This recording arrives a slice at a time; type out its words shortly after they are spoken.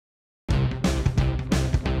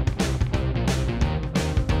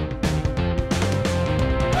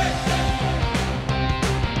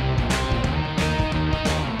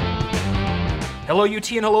Hello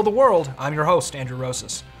UT and hello the world, I'm your host, Andrew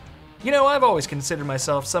Rosas. You know, I've always considered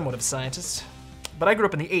myself somewhat of a scientist, but I grew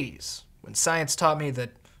up in the 80s, when science taught me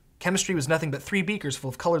that chemistry was nothing but 3 beakers full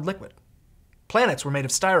of colored liquid. Planets were made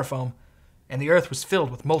of styrofoam, and the Earth was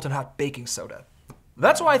filled with molten hot baking soda.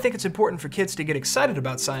 That's why I think it's important for kids to get excited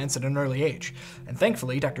about science at an early age, and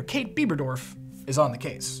thankfully, Dr. Kate Biberdorf is on the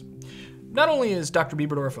case. Not only is Dr.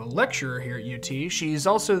 Biberdorf a lecturer here at UT, she's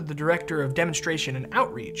also the Director of Demonstration and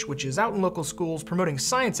Outreach, which is out in local schools promoting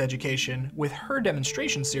science education with her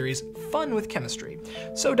demonstration series, Fun with Chemistry.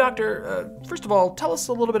 So Doctor, first of all, tell us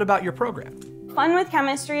a little bit about your program. Fun with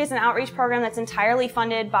Chemistry is an outreach program that's entirely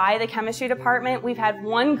funded by the chemistry department. We've had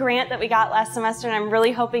one grant that we got last semester, and I'm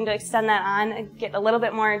really hoping to extend that on and get a little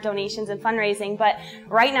bit more donations and fundraising. But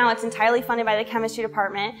right now it's entirely funded by the chemistry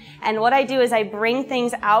department. And what I do is I bring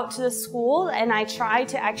things out to the school and I try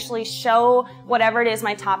to actually show whatever it is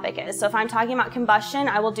my topic is. So if I'm talking about combustion,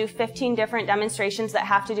 I will do 15 different demonstrations that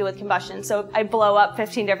have to do with combustion. So I blow up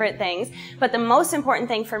 15 different things. But the most important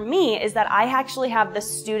thing for me is that I actually have the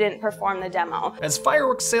student perform the demo. As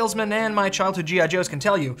fireworks salesmen and my childhood G.I. Joes can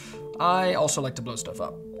tell you, I also like to blow stuff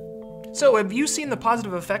up. So have you seen the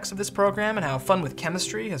positive effects of this program and how Fun with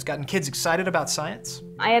Chemistry has gotten kids excited about science?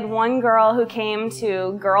 I had one girl who came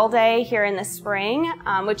to Girl Day here in the spring,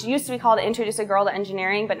 which used to be called Introduce a Girl to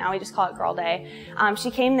Engineering, but now we just call it Girl Day.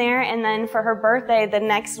 She came there, and then for her birthday the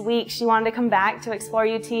next week, she wanted to come back to explore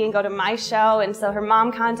UT and go to my show, and so her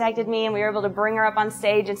mom contacted me, and we were able to bring her up on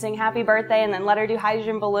stage and sing happy birthday and then let her do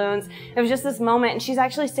hydrogen balloons. It was just this moment, and she's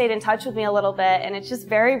actually stayed in touch with me a little bit, and it's just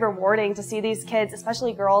very rewarding to see these kids,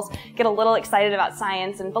 especially girls, get a little excited about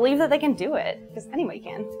science and believe that they can do it, because anybody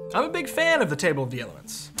can. I'm a big fan of the table of the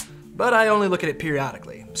elements, but I only look at it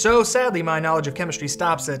periodically. So sadly, my knowledge of chemistry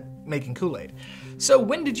stops at making Kool-Aid. So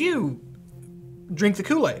when did you drink the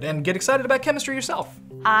Kool-Aid and get excited about chemistry yourself?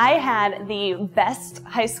 I had the best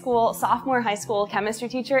sophomore high school chemistry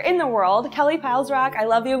teacher in the world, Kelly Pilesrock. I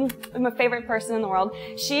love you. I'm my favorite person in the world.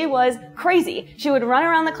 She was crazy. She would run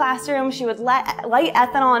around the classroom. She would light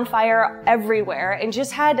ethanol on fire everywhere and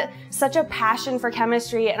just had such a passion for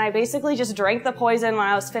chemistry. And I basically just drank the poison when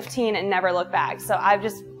I was 15 and never looked back. So I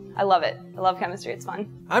love it. I love chemistry. It's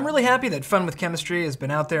fun. I'm really happy that Fun with Chemistry has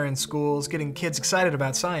been out there in schools, getting kids excited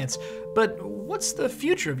about science. But what's the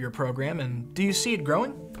future of your program, and do you see it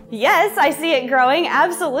growing? Yes, I see it growing.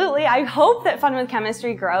 Absolutely. I hope that Fun with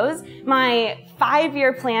Chemistry grows. My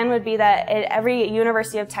 5-year plan would be that at every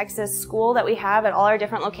University of Texas school that we have at all our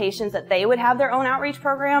different locations, that they would have their own outreach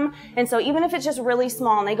program. And so even if it's just really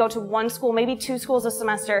small and they go to 1 school, maybe 2 schools a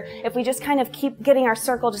semester, if we just kind of keep getting our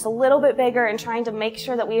circle just a little bit bigger and trying to make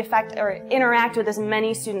sure that we affect or interact with as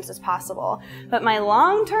many students as possible. But my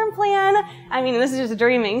long-term plan, I mean, this is just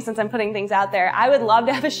dreaming since I'm putting things out there. I would love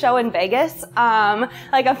to have a show in Vegas,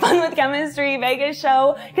 like a Fun with Chemistry Vegas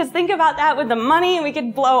show, because think about that, with the money, we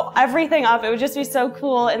could blow everything up. It would just be so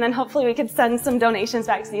cool, and then hopefully we could send some donations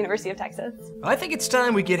back to the University of Texas. I think it's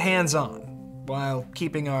time we get hands-on, while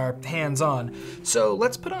keeping our hands on. So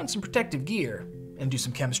let's put on some protective gear and do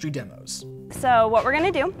some chemistry demos. So what we're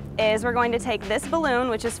going to do is we're going to take this balloon,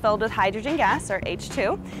 which is filled with hydrogen gas, or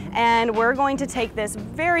H2, and we're going to take this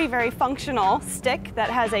very, very functional stick that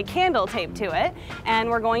has a candle taped to it, and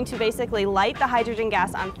we're going to basically light the hydrogen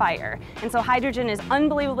gas on fire. And so hydrogen is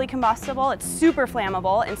unbelievably combustible, it's super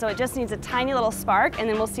flammable, and so it just needs a tiny little spark, and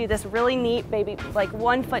then we'll see this really neat, baby, like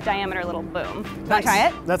 1-foot diameter little boom. Nice. Want to try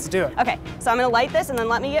it? Let's do it. Okay, so I'm going to light this, and then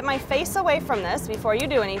let me get my face away from this before you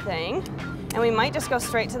do anything. And we might just go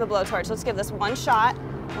straight to the blowtorch. Let's give this one shot,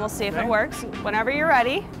 and we'll see if it works. Whenever you're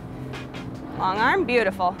ready. Long arm,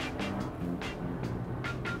 beautiful.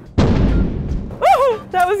 Woo!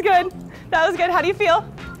 That was good. That was good. How do you feel?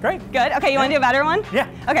 Great. Good. Okay, you want to do a better one? Yeah.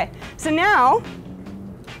 Okay, so now,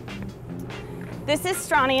 this is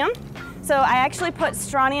strontium. So I actually put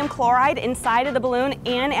strontium chloride inside of the balloon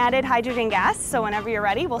and added hydrogen gas. So whenever you're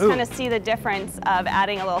ready, we'll kind of see the difference of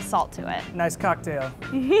adding a little salt to it. Nice cocktail.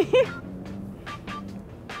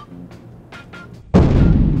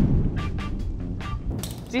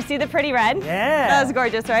 Do you see the pretty red? Yeah. That was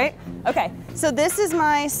gorgeous, right? Okay, so this is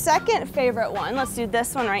my second favorite one. Let's do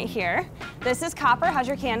this one right here. This is copper. How's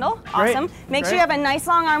your candle? Awesome. Great. Make sure you have a nice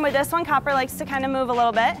long arm with this one. Copper likes to kind of move a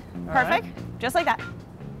little bit. Perfect. Just like that.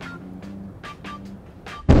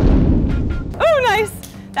 Oh, nice.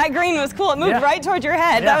 That green was cool. It moved right towards your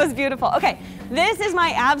head. That was beautiful. Okay, this is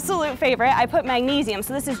my absolute favorite. I put magnesium.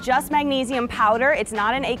 So this is just magnesium powder. It's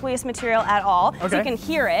not an aqueous material at all. So you can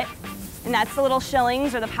hear it. And that's the little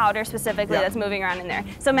shillings, or the powder specifically, that's moving around in there.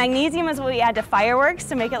 So magnesium is what we add to fireworks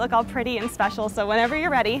to make it look all pretty and special. So whenever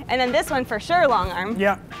you're ready. And then this one for sure, long arm.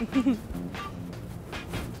 Yeah.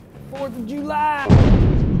 4th of July.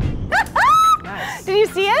 Nice. Did you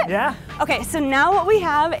see it? Yeah. Okay, so now what we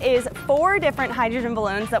have is 4 different hydrogen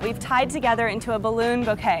balloons that we've tied together into a balloon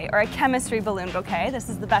bouquet, or a chemistry balloon bouquet. This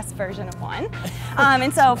is the best version of one.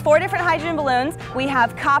 And so 4 different hydrogen balloons. We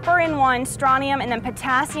have copper in one, strontium, and then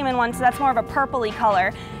potassium in one, so that's more of a purpley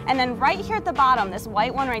color. And then right here at the bottom, this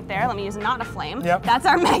white one right there, let me use not a flame. Yep. That's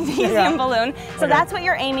our magnesium balloon. So okay. That's what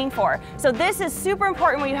you're aiming for. So this is super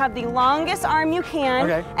important where you have the longest arm you can,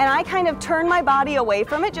 okay. and I kind of turn my body away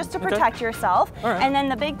from it just to protect yourself. All right. And then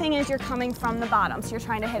the big thing is you're coming from the bottom, so you're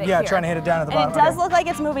trying to hit it here. here. Yeah, trying to hit it down at the bottom. And it does look like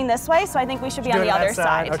it's moving this way, so I think we should be on the other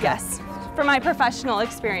side. Okay. Yes. From my professional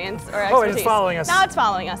experience or expertise. Oh, it's following us. Now it's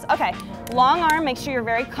following us. Okay. Long arm, make sure you're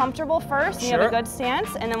very comfortable first, and you have a good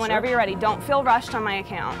stance, and then whenever you're ready, don't feel rushed on my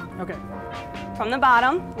account. Okay. From the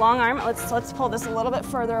bottom, long arm, let's pull this a little bit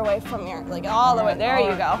further away from your, like all the way, there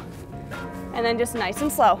you go. And then just nice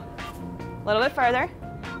and slow. A little bit further.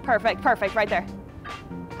 Perfect, perfect, right there.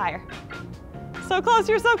 Higher. So close,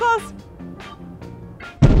 you're so close.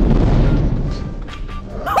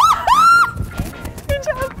 Good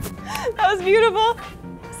job. That was beautiful.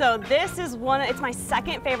 So this is it's my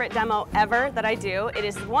second favorite demo ever that I do. It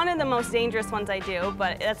is one of the most dangerous ones I do,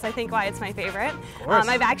 but that's I think why it's my favorite.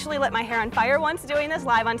 I've actually lit my hair on fire once doing this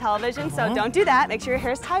live on television, so don't do that. Make sure your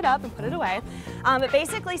hair's tied up and put it away. But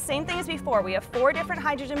basically, same thing as before. We have 4 different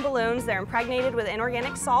hydrogen balloons. They're impregnated with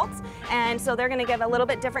inorganic salts, and so they're gonna give a little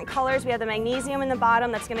bit different colors. We have the magnesium in the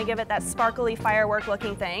bottom that's gonna give it that sparkly firework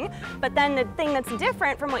looking thing. But then the thing that's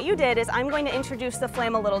different from what you did is I'm going to introduce the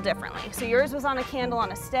flame a little differently. So yours was on a candle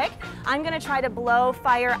on a stick. I'm gonna try to blow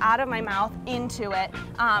fire out of my mouth into it.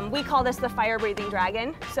 We call this the fire-breathing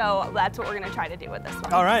dragon, so that's what we're gonna try to do with this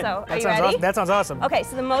one. All right. So are you ready? Awesome. That sounds awesome. Okay,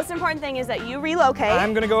 so the most important thing is that you relocate.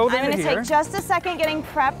 I'm gonna go over here. I'm gonna take just a second getting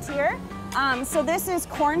prepped here. So this is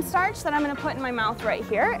cornstarch that I'm gonna put in my mouth right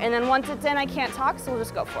here, and then once it's in, I can't talk, so we'll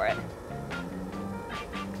just go for it.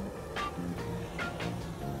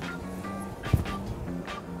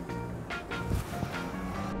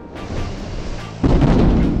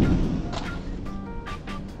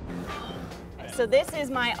 So this is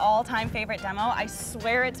my all-time favorite demo. I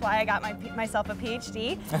swear it's why I got myself a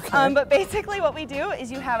PhD. Okay. But basically what we do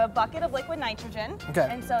is you have a bucket of liquid nitrogen. Okay.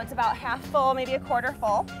 And so it's about half full, maybe a quarter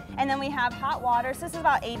full. And then we have hot water. So this is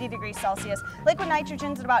about 80 degrees Celsius. Liquid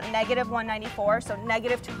nitrogen's at about -194, so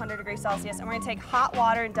 -200 degrees Celsius. And we're gonna take hot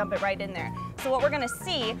water and dump it right in there. So what we're gonna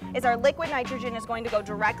see is our liquid nitrogen is going to go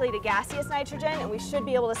directly to gaseous nitrogen, and we should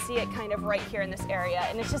be able to see it kind of right here in this area.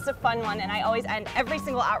 And it's just a fun one, and I always end every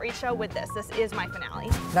single outreach show with this. This is my finale.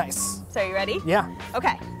 Nice. So are you ready? Yeah.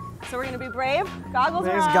 Okay. So we're gonna be brave. Goggles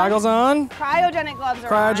are on. Goggles on. Cryogenic gloves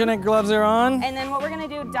are on. Cryogenic gloves are on. And then what we're gonna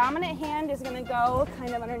do, dominant hand is gonna go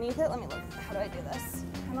kind of underneath it. Let me look, how do I do this?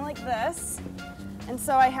 Kind of like this. And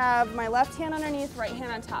so I have my left hand underneath, right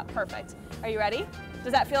hand on top. Perfect. Are you ready?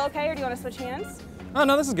 Does that feel okay, or do you wanna switch hands? Oh,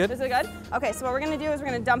 no, this is good. Is it good? Okay, so what we're gonna do is we're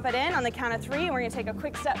gonna dump it in on the count of 3, and we're gonna take a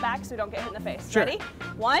quick step back so we don't get hit in the face. Sure. Ready?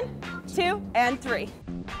 1, 2, and 3.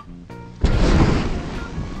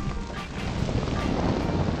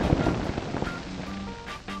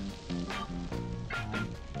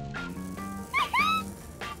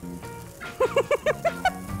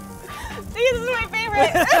 See, this is my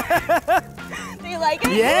favorite. Do you like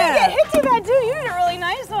it? Yeah. You didn't get hit too bad, too. You did a really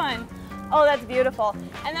nice one. Oh, that's beautiful.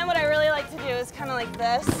 And then what I really like to do is kind of like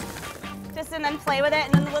this. Just and then play with it,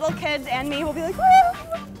 and then the little kids and me will be like,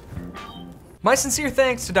 woo! My sincere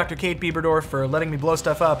thanks to Dr. Kate Biberdorf for letting me blow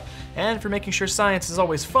stuff up and for making sure science is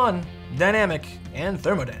always fun, dynamic, and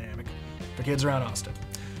thermodynamic for kids around Austin.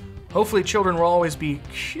 Hopefully children will always be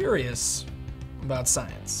curious about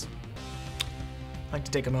science. I'd like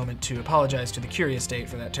to take a moment to apologize to the Curious State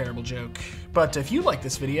for that terrible joke. But if you like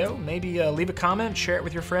this video, maybe leave a comment, share it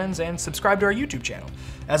with your friends, and subscribe to our YouTube channel.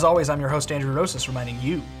 As always, I'm your host, Andrew Rosas, reminding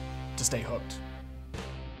you to stay hooked.